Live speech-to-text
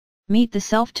Meet the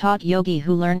self-taught yogi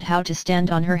who learned how to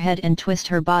stand on her head and twist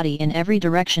her body in every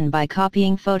direction by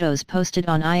copying photos posted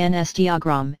on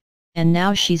Instagram, and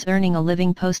now she's earning a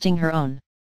living posting her own.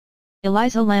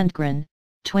 Eliza Landgren,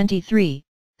 23,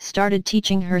 started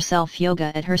teaching herself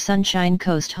yoga at her Sunshine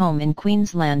Coast home in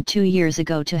Queensland 2 years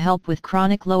ago to help with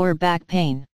chronic lower back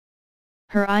pain.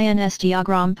 Her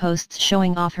Instagram posts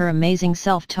showing off her amazing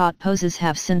self-taught poses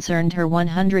have since earned her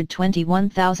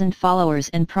 121,000 followers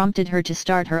and prompted her to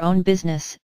start her own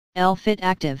business, Fit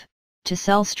Active, to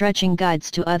sell stretching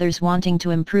guides to others wanting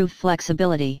to improve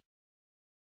flexibility.